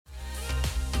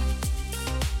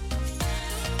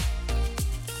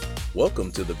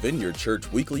Welcome to the Vineyard Church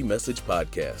Weekly Message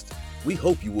Podcast. We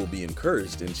hope you will be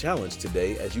encouraged and challenged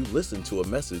today as you listen to a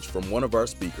message from one of our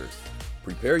speakers.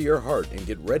 Prepare your heart and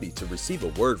get ready to receive a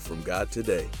word from God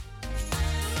today.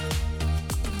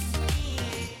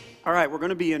 All right, we're going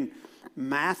to be in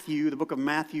Matthew, the book of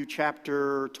Matthew,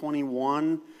 chapter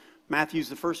 21. Matthew's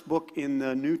the first book in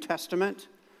the New Testament.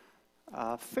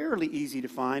 Fairly easy to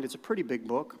find. It's a pretty big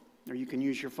book. Or you can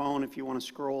use your phone if you want to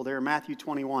scroll there. Matthew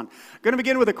 21. I'm going to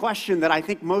begin with a question that I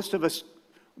think most of us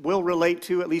will relate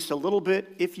to at least a little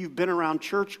bit if you've been around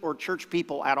church or church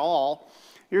people at all.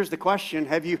 Here's the question.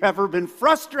 Have you ever been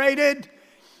frustrated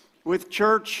with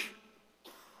church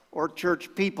or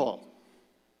church people?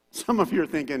 Some of you are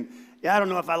thinking, yeah, I don't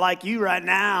know if I like you right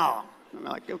now. I'm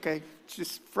like, okay,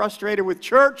 just frustrated with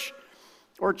church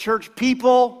or church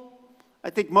people. I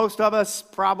think most of us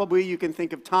probably, you can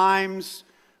think of times.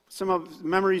 Some of the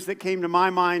memories that came to my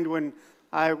mind when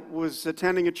I was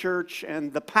attending a church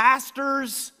and the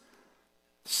pastor's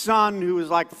son, who was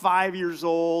like 5 years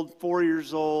old, 4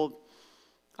 years old,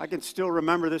 I can still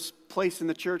remember this place in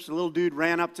the church. The little dude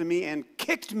ran up to me and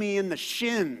kicked me in the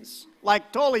shins.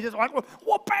 Like totally just like,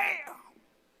 whoop, bam!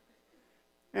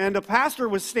 And the pastor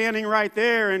was standing right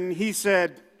there and he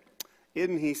said,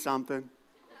 "Isn't he something?"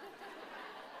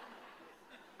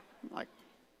 I'm like,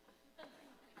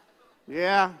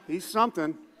 yeah, he's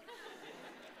something.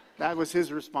 That was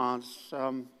his response.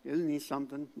 Isn't he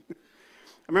something? I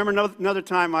remember another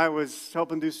time I was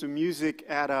helping do some music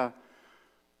at a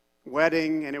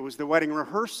wedding, and it was the wedding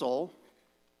rehearsal,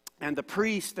 and the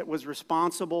priest that was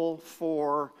responsible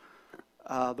for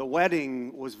the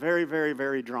wedding was very, very,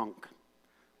 very drunk,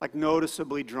 like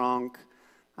noticeably drunk.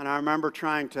 And I remember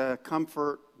trying to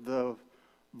comfort the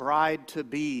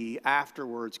bride-to-be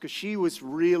afterwards because she was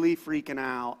really freaking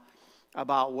out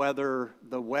about whether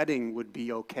the wedding would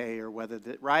be okay or whether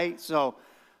that, right? So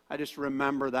I just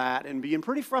remember that and being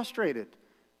pretty frustrated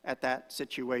at that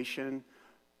situation.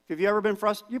 Have you ever been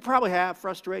frustrated? You probably have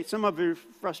frustrated. Some of you are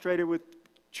frustrated with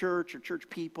church or church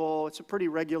people. It's a pretty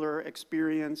regular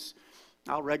experience.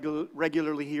 I'll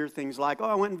regularly hear things like, oh,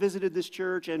 I went and visited this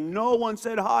church and no one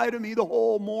said hi to me the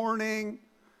whole morning.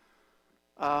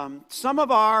 Some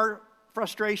of our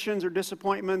frustrations or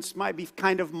disappointments might be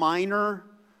kind of minor.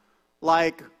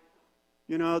 Like,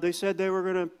 you know, they said they were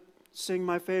going to sing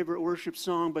my favorite worship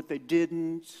song, but they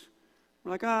didn't.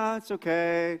 We're like, it's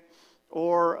okay.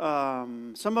 Or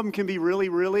some of them can be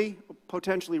really,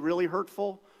 potentially really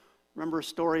hurtful. Remember a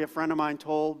story a friend of mine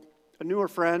told, a newer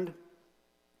friend,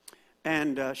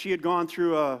 and she had gone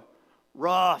through a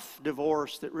rough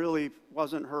divorce that really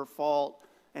wasn't her fault,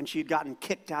 and she'd gotten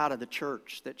kicked out of the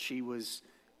church that she was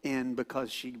in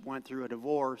because she went through a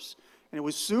divorce. And it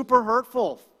was super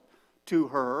hurtful to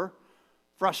her,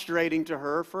 frustrating to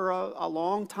her for a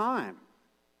long time.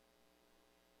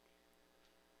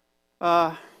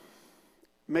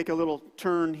 Make a little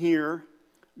turn here.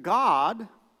 God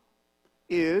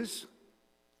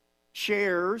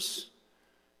shares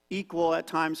equal at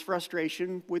times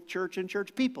frustration with church and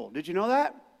church people. Did you know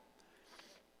that?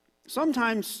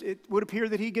 Sometimes it would appear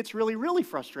that he gets really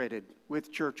frustrated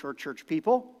with church or church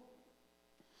people.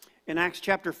 In Acts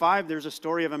chapter 5, there's a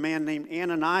story of a man named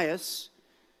Ananias.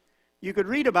 You could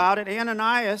read about it.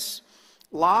 Ananias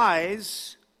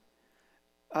lies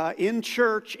in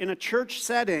church, in a church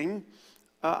setting,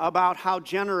 about how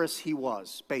generous he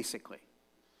was, basically.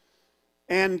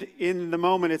 And in the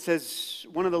moment, it says,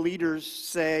 one of the leaders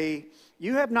say,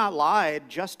 "You have not lied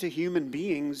just to human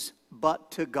beings, but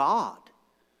to God."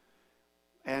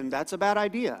 And that's a bad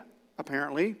idea,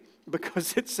 apparently.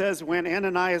 Because it says when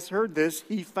Ananias heard this,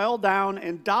 he fell down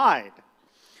and died.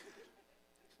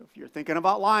 So if you're thinking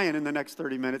about lying in the next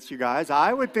 30 minutes, you guys,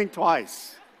 I would think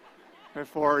twice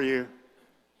before you.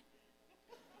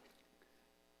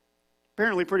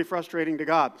 Apparently pretty frustrating to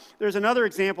God. There's another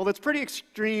example that's pretty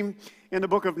extreme in the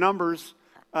book of Numbers,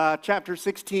 chapter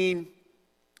 16.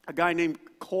 A guy named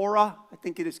Korah, I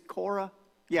think it is Korah,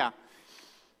 yeah,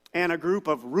 and a group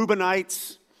of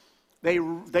Reubenites.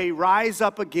 They rise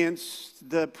up against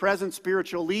the present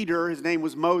spiritual leader. His name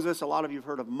was Moses. A lot of you have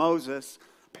heard of Moses.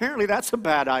 Apparently that's a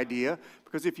bad idea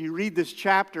because if you read this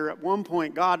chapter, at one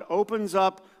point God opens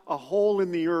up a hole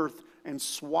in the earth and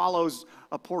swallows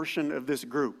a portion of this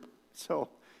group. So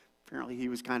apparently he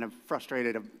was kind of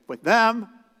frustrated with them.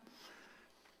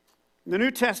 In the New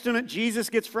Testament, Jesus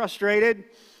gets frustrated.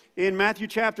 In Matthew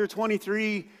chapter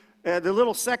 23, the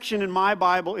little section in my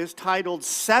Bible is titled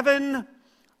 7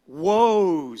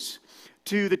 Woes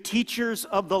to the teachers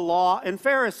of the law and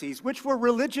Pharisees, which were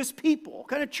religious people,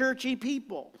 kind of churchy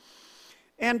people.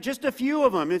 And just a few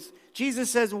of them.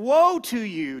 Jesus says, "Woe to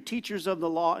you, teachers of the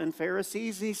law and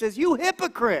Pharisees." And he says, "You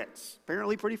hypocrites."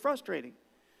 Apparently pretty frustrating.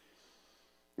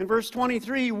 In verse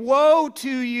 23, "Woe to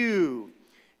you."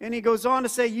 And he goes on to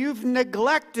say, "You've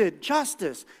neglected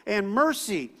justice and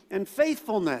mercy and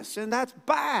faithfulness." And that's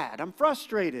bad. I'm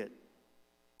frustrated.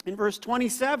 In verse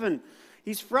 27,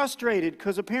 he's frustrated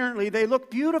because apparently they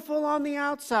look beautiful on the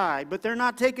outside, but they're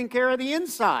not taking care of the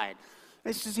inside.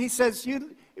 He says,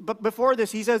 but before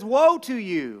this, he says, "Woe to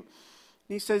you."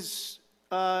 He says,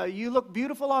 "You look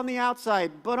beautiful on the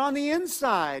outside, but on the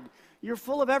inside, you're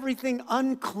full of everything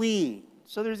unclean."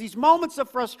 So there's these moments of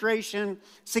frustration,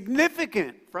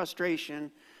 significant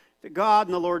frustration, that God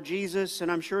and the Lord Jesus,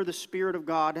 and I'm sure the Spirit of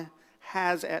God,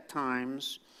 has at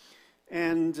times.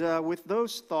 And with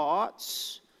those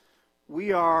thoughts,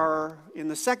 we are in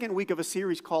the second week of a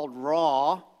series called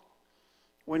Raw,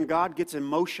 when God gets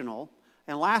emotional.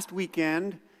 And last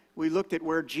weekend, we looked at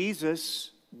where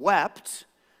Jesus wept.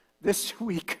 This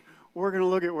week, we're going to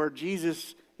look at where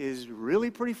Jesus is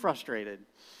really pretty frustrated.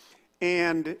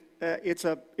 And it's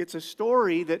a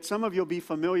story that some of you will be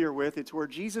familiar with. It's where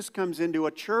Jesus comes into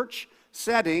a church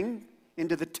setting,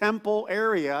 into the temple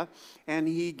area, and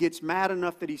he gets mad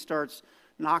enough that he starts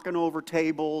knocking over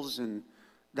tables, and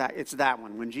it's that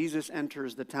one, when Jesus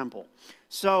enters the temple.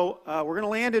 So we're going to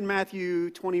land in Matthew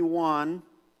 21.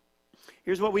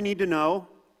 Here's what we need to know.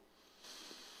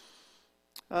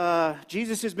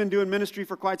 Jesus has been doing ministry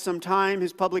for quite some time,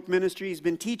 his public ministry. He's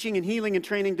been teaching and healing and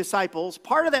training disciples.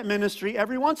 Part of that ministry,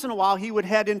 every once in a while, he would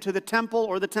head into the temple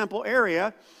or the temple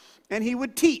area, and he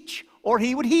would teach or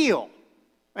he would heal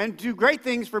and do great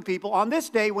things for people. On this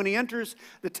day, when he enters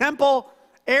the temple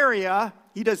area,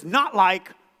 he does not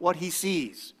like what he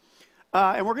sees.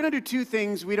 And we're going to do two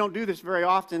things. We don't do this very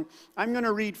often. I'm going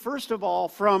to read, first of all,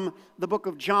 from the book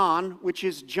of John, which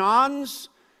is John's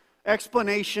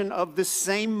explanation of the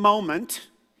same moment.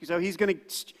 So he's going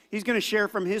to share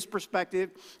from his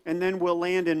perspective, and then we'll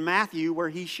land in Matthew where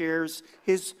he shares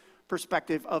his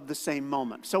perspective of the same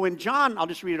moment. So in John, I'll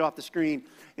just read it off the screen.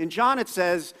 In John it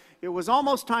says, "It was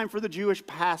almost time for the Jewish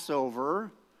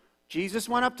Passover. Jesus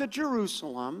went up to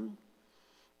Jerusalem.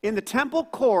 In the temple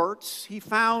courts, he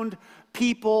found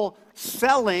people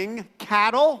selling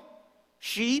cattle,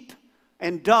 sheep,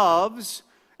 and doves,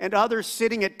 and others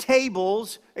sitting at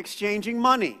tables exchanging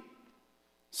money.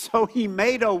 So he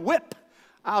made a whip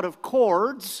out of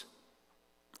cords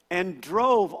and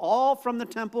drove all from the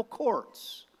temple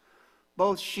courts,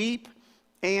 both sheep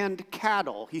and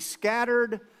cattle. He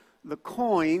scattered the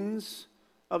coins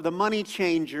of the money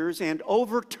changers and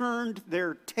overturned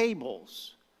their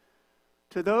tables.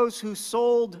 To those who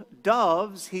sold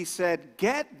doves, he said,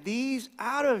 'Get these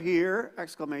out of here!'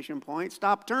 Exclamation point.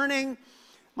 Stop turning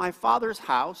my Father's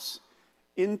house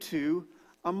into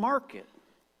a market."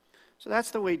 So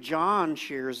that's the way John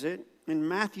shares it. In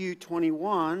Matthew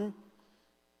 21,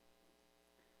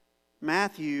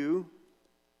 Matthew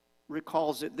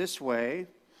recalls it this way.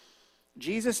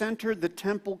 Jesus entered the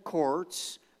temple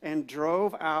courts and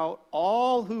drove out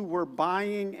all who were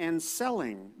buying and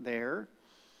selling there.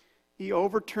 He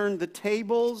overturned the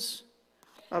tables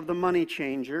of the money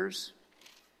changers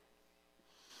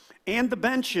and the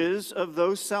benches of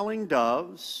those selling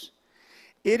doves.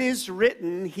 "It is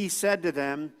written," he said to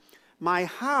them, "My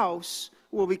house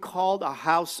will be called a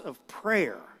house of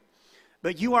prayer,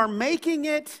 but you are making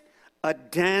it a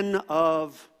den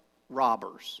of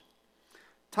robbers."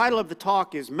 Title of the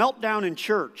talk is Meltdown in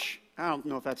Church. I don't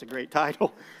know if that's a great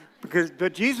title,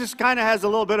 but Jesus kind of has a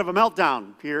little bit of a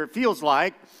meltdown here, it feels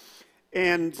like.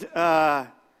 And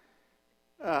we're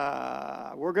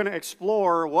going to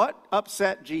explore what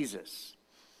upset Jesus.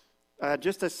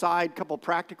 Just a side couple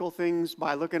practical things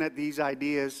by looking at these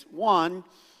ideas. One,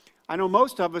 I know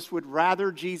most of us would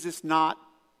rather Jesus not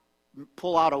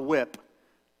pull out a whip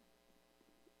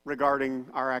regarding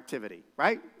our activity,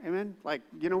 right? Amen? Like,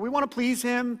 we want to please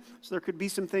him, so there could be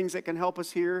some things that can help us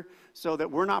here so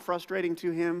that we're not frustrating to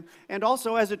him. And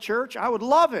also as a church, I would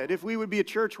love it if we would be a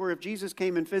church where if Jesus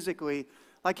came in physically,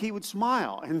 like he would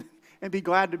smile and be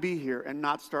glad to be here and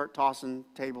not start tossing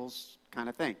tables kind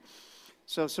of thing.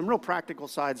 So some real practical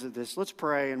sides of this. Let's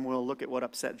pray and we'll look at what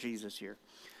upset Jesus here.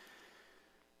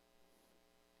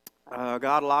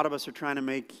 God, a lot of us are trying to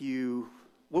make you...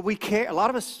 Well, we care. A lot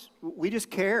of us, we just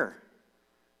care.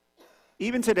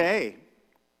 Even today,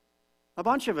 a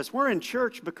bunch of us, we're in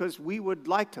church because we would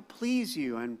like to please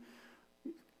you and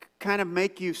kind of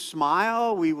make you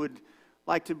smile. We would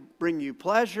like to bring you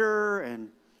pleasure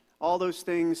and all those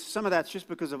things. Some of that's just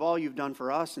because of all you've done for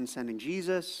us in sending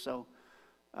Jesus. So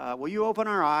will you open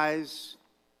our eyes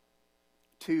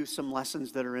to some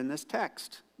lessons that are in this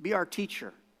text? Be our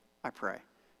teacher. I pray.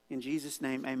 In Jesus'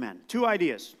 name, amen. 2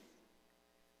 ideas.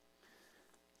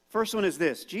 First one is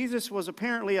this. Jesus was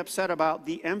apparently upset about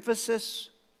the emphasis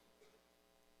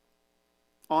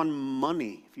on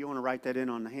money. If you want to write that in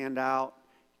on the handout.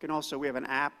 You can also, we have an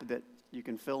app that you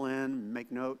can fill in and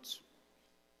make notes.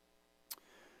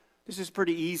 This is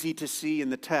pretty easy to see in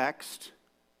the text.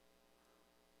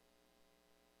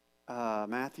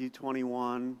 Matthew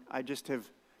 21. I just have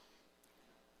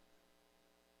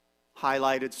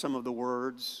highlighted some of the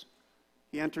words.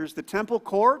 He enters the temple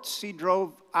courts. He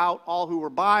drove out all who were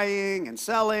buying and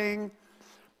selling,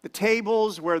 the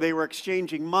tables where they were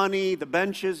exchanging money, the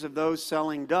benches of those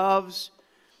selling doves.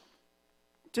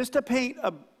 Just to paint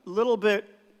a little bit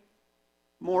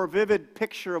more vivid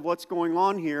picture of what's going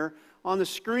on here, on the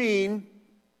screen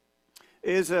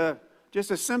is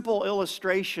just a simple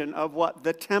illustration of what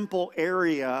the temple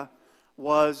area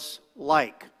was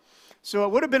like. So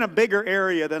it would have been a bigger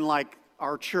area than like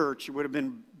our church.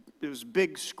 It was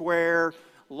big, square,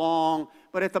 long.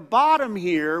 But at the bottom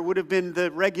here would have been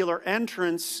the regular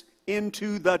entrance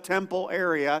into the temple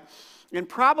area. And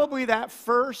probably that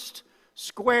first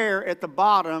square at the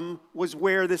bottom was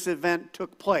where this event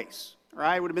took place.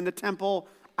 Right? It would have been the temple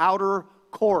outer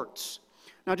courts.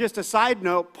 Now, just a side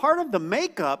note, part of the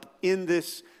makeup in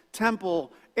this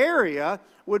temple area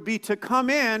would be to come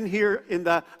in here in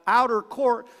the outer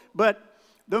court, but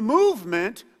the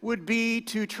movement would be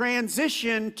to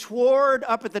transition toward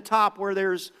up at the top where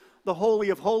there's the Holy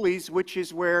of Holies, which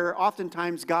is where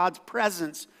oftentimes God's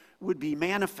presence would be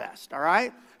manifest, all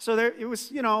right? So it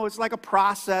was, it's like a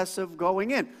process of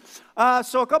going in.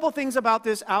 So a couple things about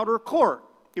this outer court.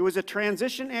 It was a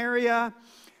transition area.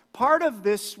 Part of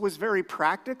this was very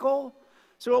practical.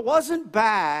 So it wasn't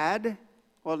bad.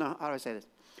 Well, no, how do I say this?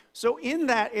 So in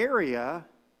that area,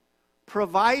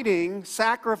 providing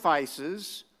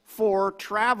sacrifices for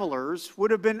travelers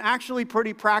would have been actually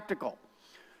pretty practical.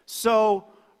 So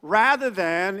rather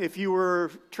than, if you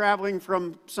were traveling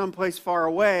from someplace far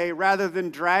away, rather than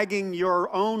dragging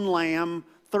your own lamb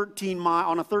on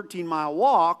a 13-mile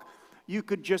walk, you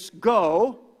could just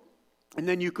go, and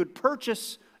then you could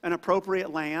purchase an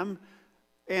appropriate lamb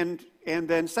and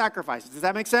then sacrifice it. Does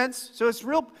that make sense? So it's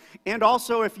real. And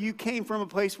also, if you came from a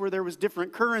place where there was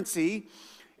different currency,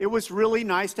 it was really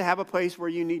nice to have a place where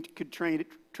you could trade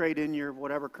in your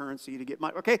whatever currency to get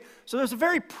money. Okay, so there's a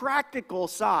very practical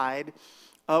side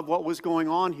of what was going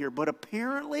on here. But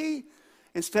apparently,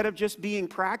 instead of just being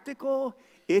practical,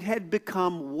 it had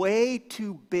become way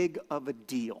too big of a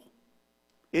deal.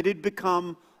 It had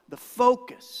become the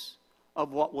focus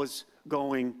of what was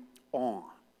going on.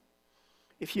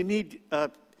 If you need a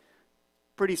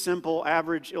pretty simple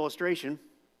average illustration,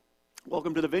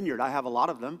 welcome to the vineyard. I have a lot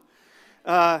of them.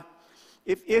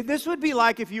 If this would be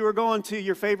like if you were going to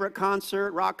your favorite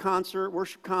concert, rock concert,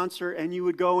 worship concert, and you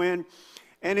would go in,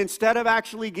 and instead of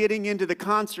actually getting into the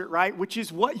concert, right, which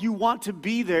is what you want to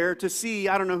be there to see,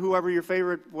 I don't know, whoever your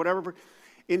favorite, whatever,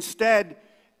 instead,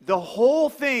 the whole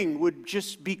thing would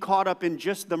just be caught up in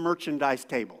just the merchandise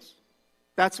tables.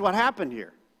 That's what happened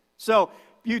here. So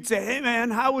you'd say, hey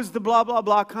man, how was the blah, blah,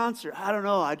 blah concert? I don't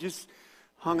know. I just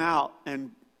hung out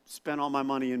and spent all my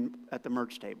money at the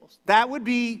merch tables. That would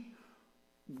be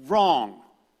wrong.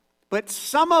 But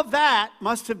some of that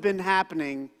must have been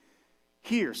happening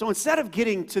here. So instead of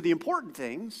getting to the important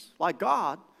things, like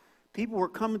God, people were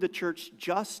coming to church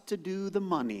just to do the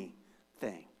money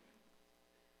thing.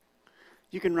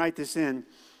 You can write this in.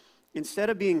 Instead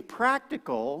of being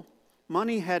practical,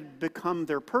 money had become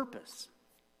their purpose.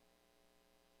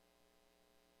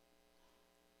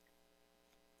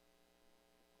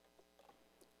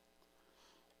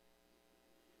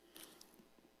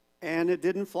 And it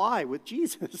didn't fly with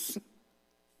Jesus.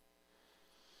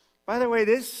 By the way,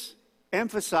 this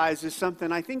emphasizes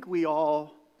something I think we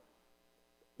all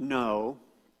know.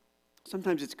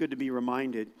 Sometimes it's good to be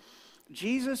reminded.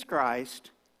 Jesus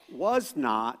Christ was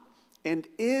not and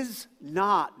is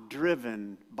not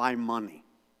driven by money.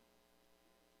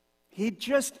 He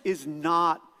just is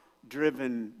not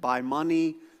driven by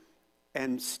money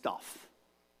and stuff.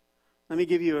 Let me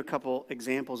give you a couple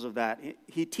examples of that.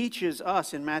 He teaches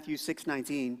us in Matthew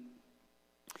 6:19.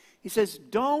 He says,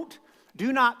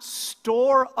 do not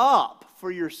store up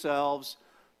for yourselves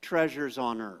treasures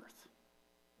on earth,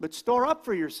 but store up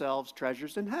for yourselves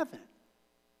treasures in heaven.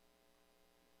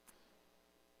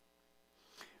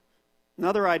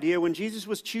 Another idea, when Jesus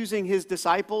was choosing his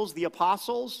disciples, the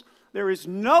apostles, there is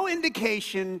no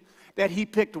indication that he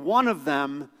picked one of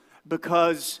them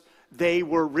because they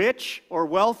were rich or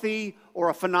wealthy or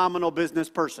a phenomenal business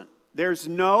person.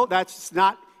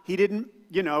 He didn't,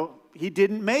 he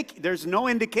didn't make, there's no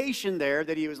indication there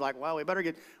that he was like, well, we better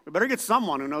get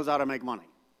someone who knows how to make money.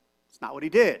 It's not what he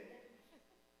did.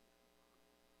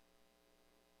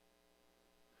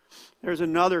 There's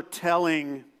another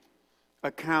telling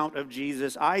account of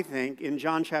Jesus, I think, in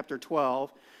John chapter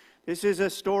 12. This is a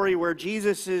story where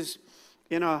Jesus is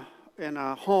in a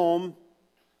home,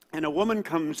 and a woman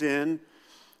comes in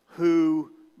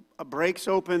who breaks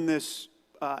open this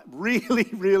really,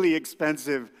 really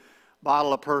expensive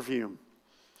bottle of perfume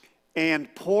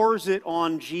and pours it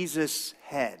on Jesus'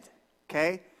 head,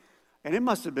 okay? And it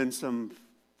must have been some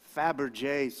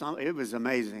Fabergé, it was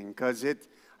amazing, because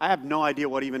I have no idea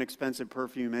what even expensive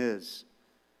perfume is.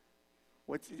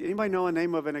 Anybody know a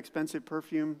name of an expensive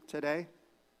perfume today?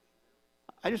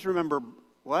 I just remember,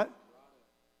 what?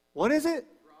 What is it?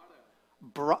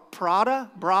 Prada.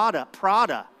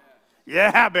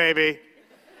 Yeah, baby.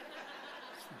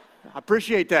 I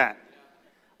appreciate that.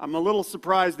 I'm a little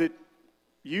surprised that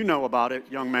you know about it,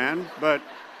 young man, but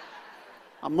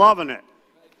I'm loving it.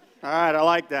 All right, I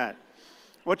like that.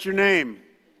 What's your name?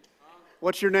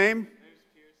 What's your name?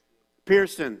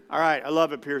 Pearson. All right, I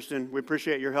love it, Pearson. We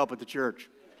appreciate your help at the church.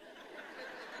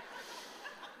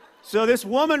 So this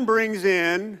woman brings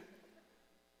in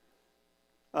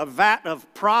a vat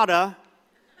of Prada,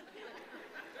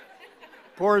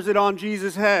 pours it on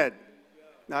Jesus' head.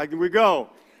 Now here we go.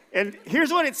 And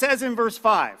here's what it says in verse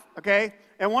 5, okay?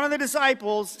 And one of the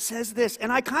disciples says this,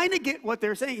 and I kind of get what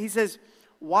they're saying. He says,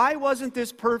 why wasn't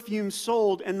this perfume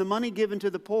sold and the money given to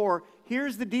the poor?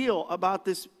 Here's the deal about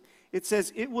this. It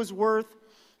says it was worth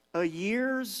a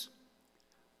year's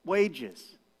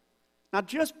wages. Now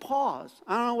just pause.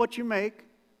 I don't know what you make,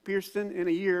 Pearson, in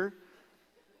a year.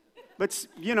 But,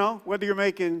 you know, whether you're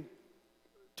making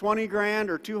 20 grand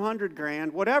or 200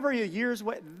 grand, whatever your year's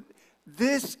wage,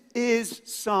 this is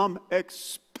some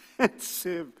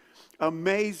expensive,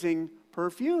 amazing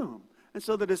perfume. And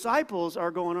so the disciples are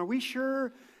going, are we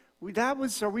sure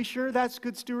that's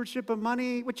good stewardship of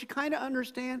money? Which you kind of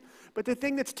understand. But the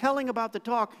thing that's telling about the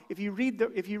talk, if you read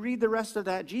the rest of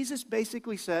that, Jesus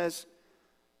basically says,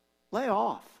 lay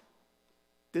off.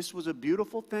 This was a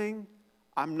beautiful thing.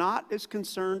 I'm not as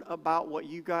concerned about what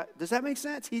you got. Does that make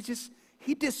sense?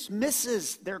 He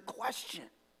dismisses their question.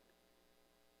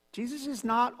 Jesus is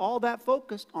not all that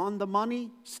focused on the money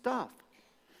stuff.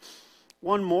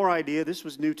 One more idea, this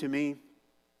was new to me,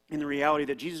 in the reality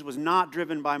that Jesus was not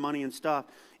driven by money and stuff.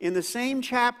 In the same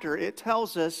chapter, it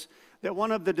tells us that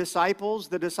one of the disciples,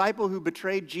 the disciple who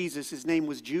betrayed Jesus, his name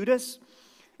was Judas,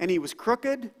 and he was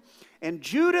crooked. And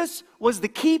Judas was the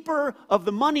keeper of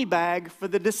the money bag for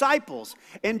the disciples.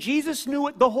 And Jesus knew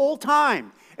it the whole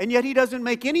time. And yet he doesn't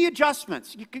make any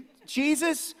adjustments.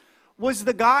 Jesus was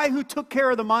the guy who took care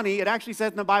of the money. It actually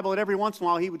says in the Bible that every once in a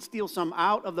while he would steal some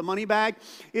out of the money bag.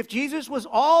 If Jesus was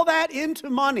all that into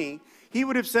money, he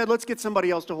would have said, let's get somebody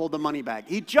else to hold the money bag.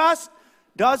 He just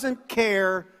doesn't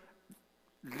care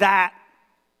that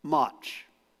much.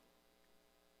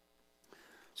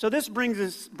 So this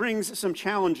brings some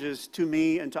challenges to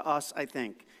me and to us, I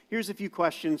think. Here's a few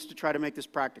questions to try to make this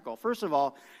practical. First of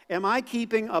all, am I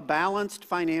keeping a balanced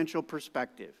financial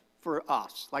perspective for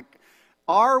us? Like,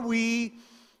 are we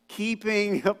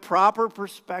keeping a proper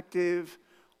perspective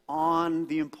on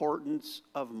the importance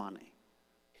of money?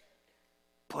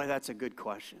 Boy, that's a good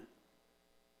question.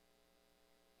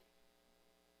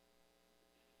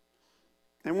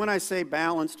 And when I say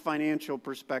balanced financial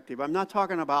perspective, I'm not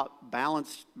talking about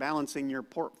balancing your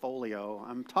portfolio.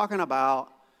 I'm talking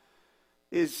about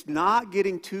is not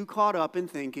getting too caught up in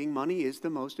thinking money is the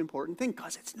most important thing,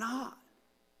 because it's not.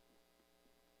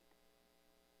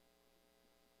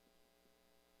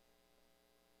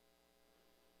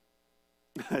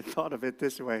 I thought of it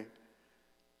this way.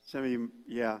 Some of you,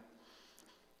 yeah.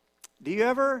 Do you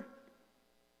ever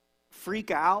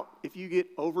freak out if you get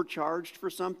overcharged for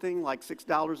something like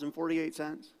 $6.48?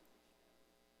 Some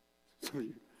of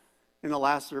you, in the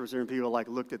last service, there people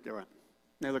looked at their,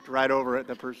 they looked right over at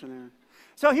the person there.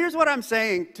 So here's what I'm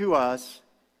saying to us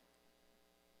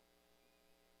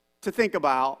to think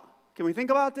about. Can we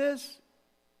think about this?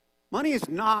 Money is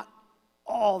not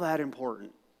all that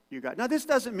important. Now, this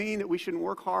doesn't mean that we shouldn't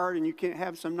work hard and you can't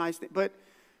have some nice things, but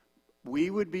we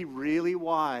would be really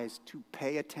wise to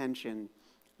pay attention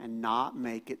and not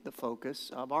make it the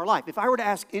focus of our life. If I were to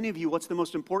ask any of you what's the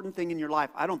most important thing in your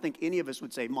life, I don't think any of us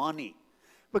would say money.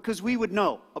 Because we would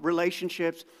know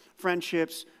relationships,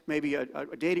 friendships, maybe a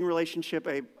dating relationship,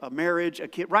 a marriage, a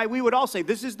kid, right? We would all say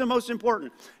this is the most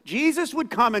important. Jesus would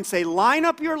come and say, line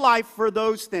up your life for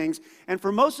those things. And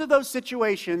for most of those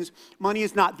situations, money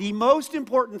is not the most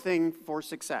important thing for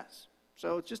success.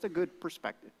 So it's just a good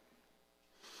perspective.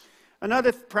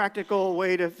 Another practical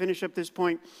way to finish up this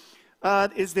point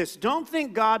is this. Don't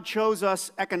think God chose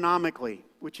us economically,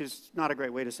 which is not a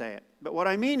great way to say it. But what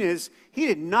I mean is, he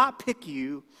did not pick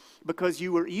you because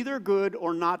you were either good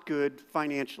or not good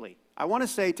financially. I want to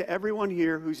say to everyone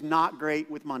here who's not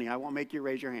great with money, I won't make you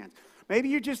raise your hands. Maybe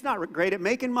you're just not great at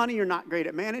making money, you're not great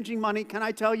at managing money. Can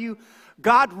I tell you,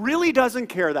 God really doesn't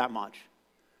care that much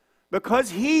because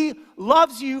he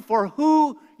loves you for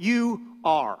who you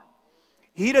are.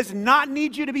 He does not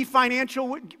need you to be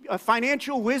a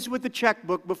financial whiz with the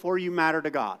checkbook before you matter to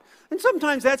God. And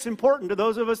sometimes that's important to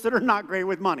those of us that are not great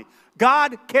with money.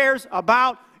 God cares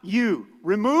about you,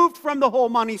 removed from the whole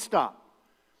money stuff.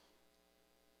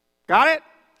 Got it?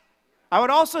 I would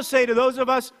also say to those of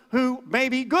us who may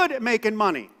be good at making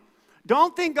money,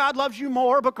 don't think God loves you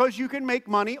more because you can make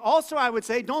money. Also, I would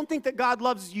say, don't think that God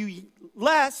loves you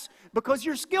less because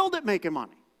you're skilled at making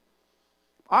money.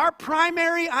 Our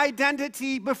primary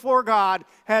identity before God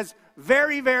has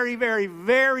very, very, very,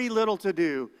 very little to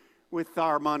do with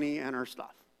our money and our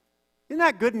stuff. Isn't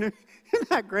that good news? Isn't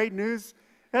that great news?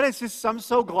 That is just, I'm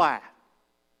so glad.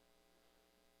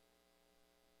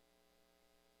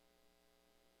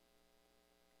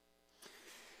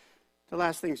 The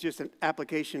last thing is just an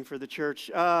application for the church.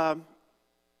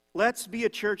 Let's be a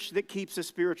church that keeps a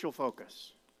spiritual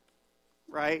focus,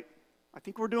 right? I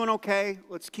think we're doing okay.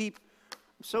 I'm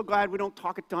so glad we don't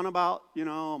talk a ton about,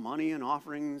 money and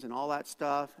offerings and all that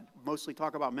stuff. Mostly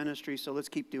talk about ministry, so let's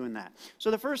keep doing that.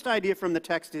 So the first idea from the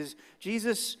text is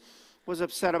Jesus was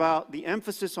upset about the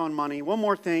emphasis on money. One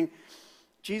more thing.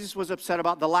 Jesus was upset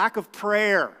about the lack of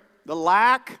prayer. The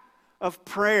lack of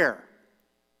prayer.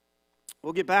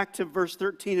 We'll get back to verse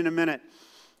 13 in a minute.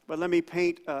 But let me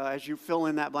paint, as you fill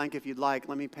in that blank if you'd like,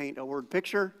 let me paint a word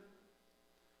picture.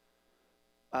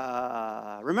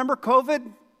 Remember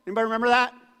COVID? Anybody remember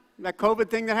that? That COVID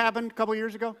thing that happened a couple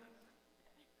years ago?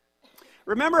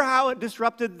 Remember how it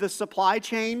disrupted the supply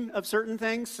chain of certain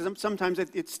things? Sometimes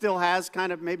it still has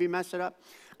kind of maybe messed it up.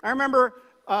 I remember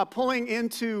pulling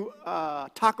into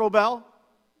Taco Bell.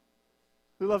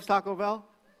 Who loves Taco Bell?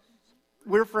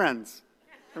 We're friends.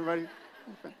 Everybody?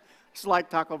 I just like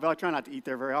Taco Bell. I try not to eat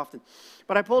there very often.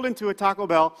 But I pulled into a Taco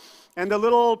Bell, and the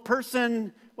little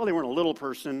person, well, they weren't a little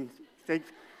person. They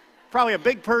probably a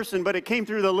big person, but it came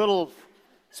through the little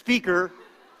speaker.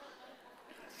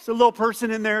 There's a little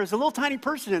person in there. There's a little tiny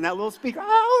person in that little speaker. How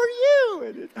are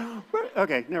you?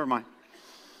 Okay, never mind.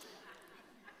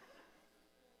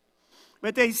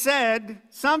 But they said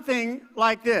something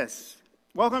like this.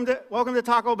 Welcome to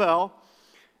Taco Bell.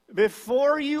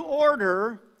 Before you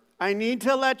order, I need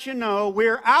to let you know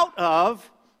we're out of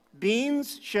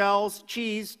beans, shells,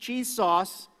 cheese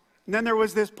sauce. And then there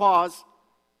was this pause,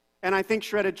 and I think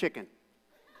shredded chicken.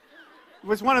 It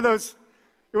was one of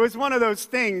those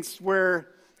things where,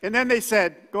 and then they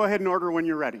said, go ahead and order when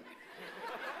you're ready.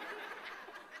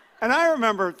 And I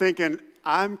remember thinking,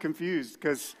 I'm confused,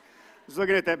 because I was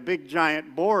looking at that big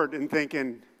giant board and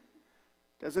thinking,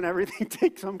 doesn't everything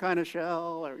take some kind of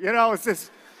shell? Or, it's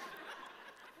this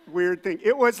weird thing.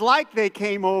 It was like they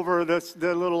came over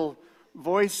the little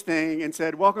voice thing and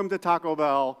said, welcome to Taco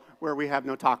Bell, where we have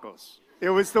no tacos. It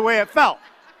was the way it felt.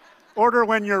 Order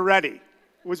when you're ready.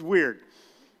 It was weird.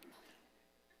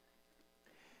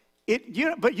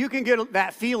 But you can get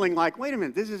that feeling like, wait a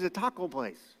minute, this is a taco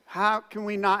place. How can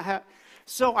we not have?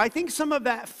 So I think some of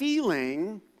that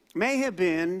feeling may have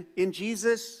been in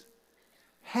Jesus'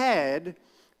 head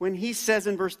when he says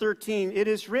in verse 13, it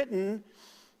is written,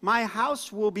 my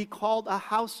house will be called a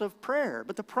house of prayer.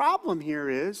 But the problem here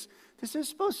is, this is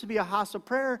supposed to be a house of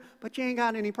prayer, but you ain't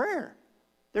got any prayer.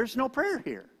 There's no prayer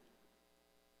here.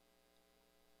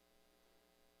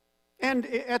 And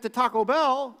at the Taco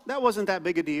Bell, that wasn't that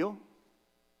big a deal.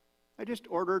 I just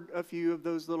ordered a few of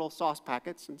those little sauce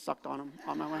packets and sucked on them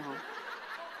on my way home.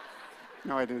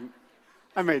 No, I didn't.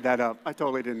 I made that up. I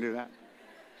totally didn't do that.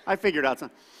 I figured out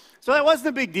something. So that wasn't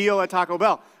a big deal at Taco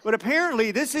Bell. But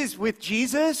apparently, this is with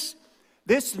Jesus.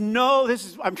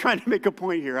 I'm trying to make a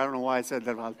point here. I don't know why I said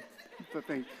that about the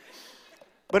thing.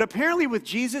 But apparently with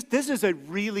Jesus, this is a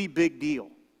really big deal.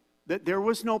 That there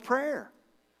was no prayer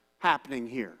happening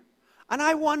here. And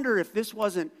I wonder if this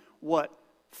wasn't what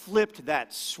flipped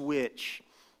that switch,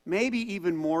 maybe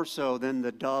even more so than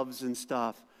the doves and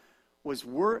stuff,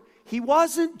 he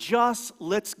wasn't just,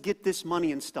 let's get this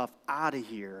money and stuff out of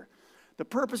here. The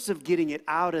purpose of getting it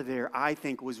out of there, I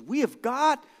think, was we have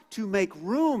got to make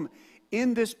room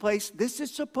in this place. This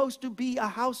is supposed to be a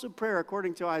house of prayer.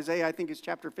 According to Isaiah, I think it's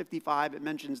chapter 55, it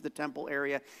mentions the temple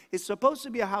area. It's supposed to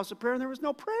be a house of prayer, and there was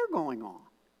no prayer going on.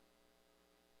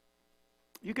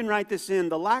 You can write this in.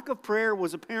 The lack of prayer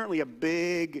was apparently a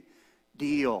big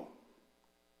deal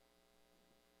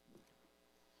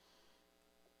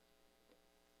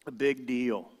a big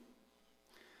deal.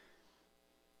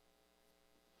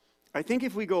 I think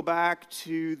if we go back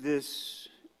to this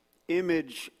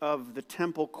image of the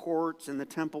temple courts and the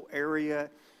temple area,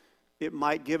 it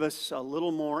might give us a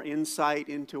little more insight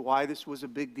into why this was a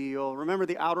big deal. Remember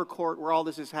the outer court where all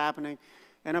this is happening,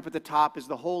 and up at the top is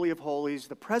the Holy of Holies,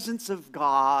 the presence of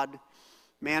God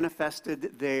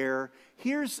manifested there.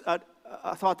 Here's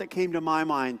a thought that came to my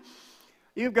mind.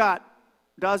 You've got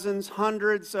dozens,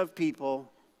 hundreds of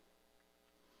people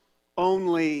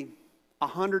only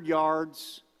 100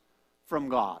 yards from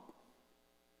God,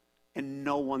 and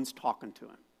no one's talking to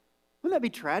him. Wouldn't that be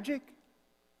tragic?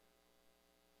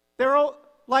 They're all,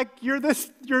 like, you're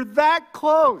that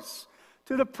close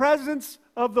to the presence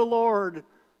of the Lord,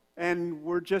 and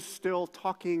we're just still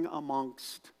talking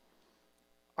amongst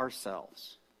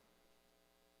ourselves.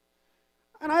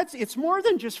 And it's more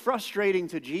than just frustrating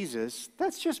to Jesus.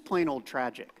 That's just plain old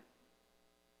tragic.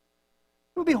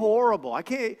 It would be horrible. I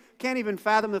can't even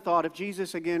fathom the thought if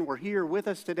Jesus, again, were here with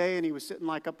us today and he was sitting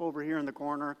like up over here in the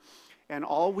corner, and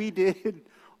all we did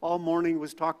all morning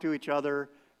was talk to each other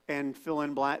and fill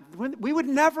in blank. We would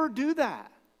never do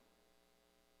that.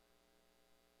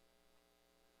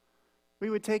 We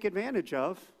would take advantage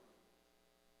of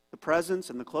the presence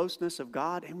and the closeness of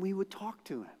God, and we would talk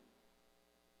to him.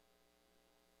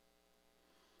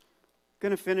 I'm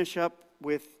going to finish up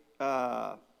with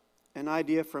an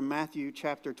idea from Matthew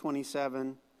chapter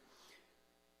 27,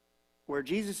 where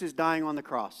Jesus is dying on the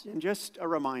cross. And just a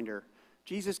reminder,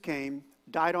 Jesus came,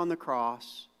 died on the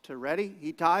cross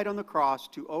He died on the cross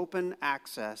to open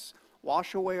access,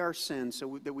 wash away our sins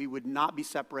so that we would not be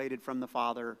separated from the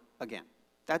Father again.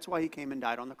 That's why he came and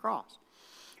died on the cross.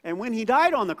 And when he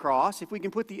died on the cross, if we can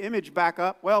put the image back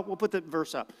up, well, we'll put the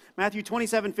verse up. Matthew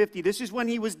 27:50, this is when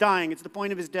he was dying. It's the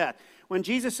point of his death. When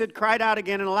Jesus had cried out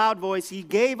again in a loud voice, he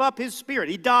gave up his spirit.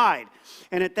 He died.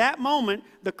 And at that moment,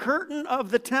 the curtain of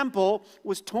the temple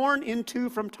was torn in two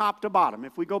from top to bottom.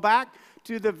 If we go back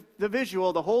to the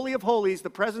visual, the Holy of Holies, the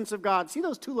presence of God, see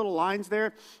those two little lines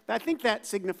there? I think that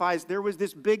signifies there was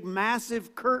this big,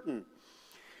 massive curtain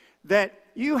that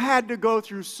you had to go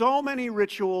through so many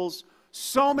rituals,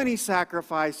 so many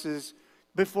sacrifices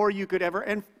before you could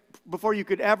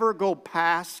ever go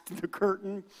past the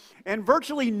curtain. And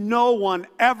virtually no one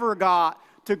ever got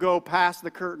to go past the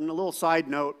curtain. A little side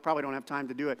note, probably don't have time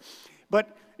to do it.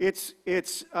 But it's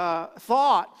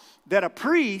thought that a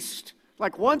priest,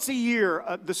 like once a year,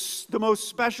 the most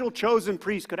special chosen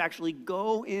priest could actually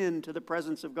go into the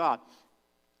presence of God.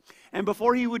 And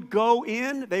before he would go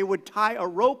in, they would tie a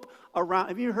rope around.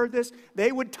 Have you heard this?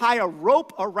 They would tie a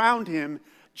rope around him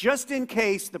just in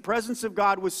case the presence of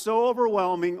God was so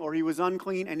overwhelming or he was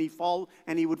unclean and he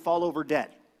would fall over dead.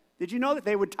 Did you know that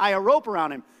they would tie a rope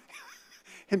around him?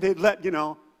 And they'd let,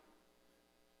 what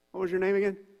was your name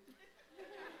again?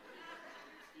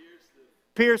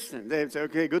 Pearson. They'd say,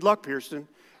 okay, good luck, Pearson.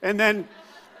 And then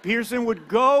Pearson would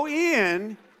go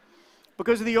in.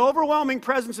 Because of the overwhelming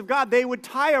presence of God, they would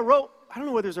tie a rope, I don't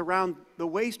know whether it's around the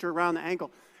waist or around the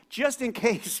ankle, just in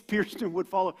case Pearson would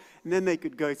fall. And then they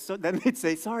could go, so then they'd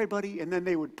say, sorry, buddy, and then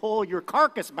they would pull your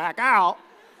carcass back out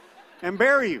and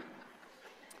bury you.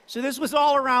 So this was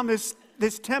all around this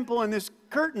temple and this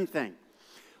curtain thing.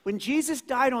 When Jesus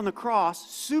died on the cross,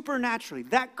 supernaturally,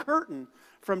 that curtain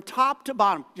from top to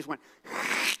bottom just went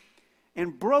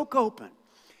and broke open.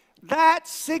 That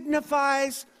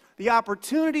signifies the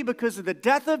opportunity, because of the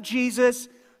death of Jesus,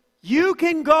 you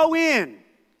can go in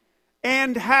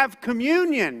and have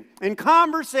communion and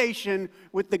conversation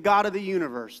with the God of the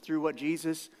universe through what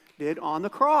Jesus did on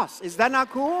the cross. Is that not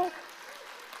cool?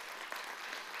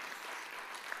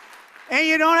 And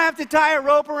you don't have to tie a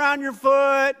rope around your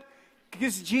foot,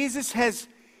 because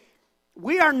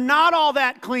we are not all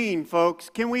that clean,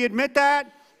 folks. Can we admit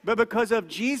that? But because of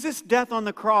Jesus' death on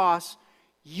the cross,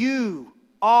 you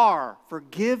are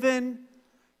forgiven,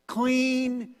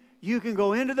 clean. You can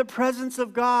go into the presence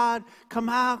of God, come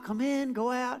out, come in, go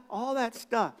out, all that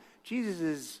stuff. Jesus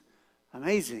is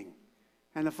amazing.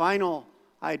 And the final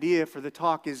idea for the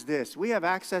talk is this. We have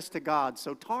access to God,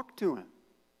 so talk to him.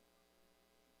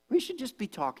 We should just be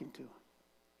talking to him.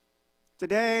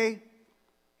 Today,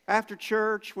 after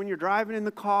church, when you're driving in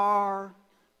the car,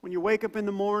 when you wake up in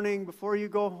the morning, before you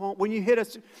go home, when you hit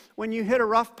a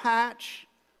rough patch,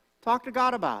 talk to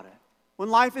God about it. When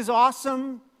life is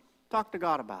awesome, talk to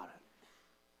God about it.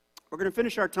 We're going to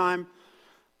finish our time.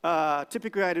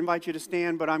 Typically, I'd invite you to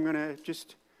stand, but I'm going to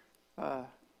just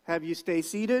have you stay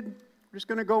seated. We're just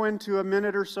going to go into a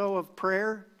minute or so of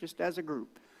prayer, just as a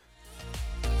group.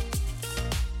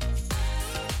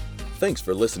 Thanks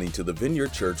for listening to the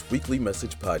Vineyard Church Weekly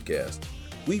Message Podcast.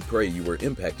 We pray you were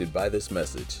impacted by this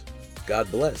message. God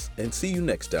bless and see you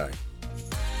next time.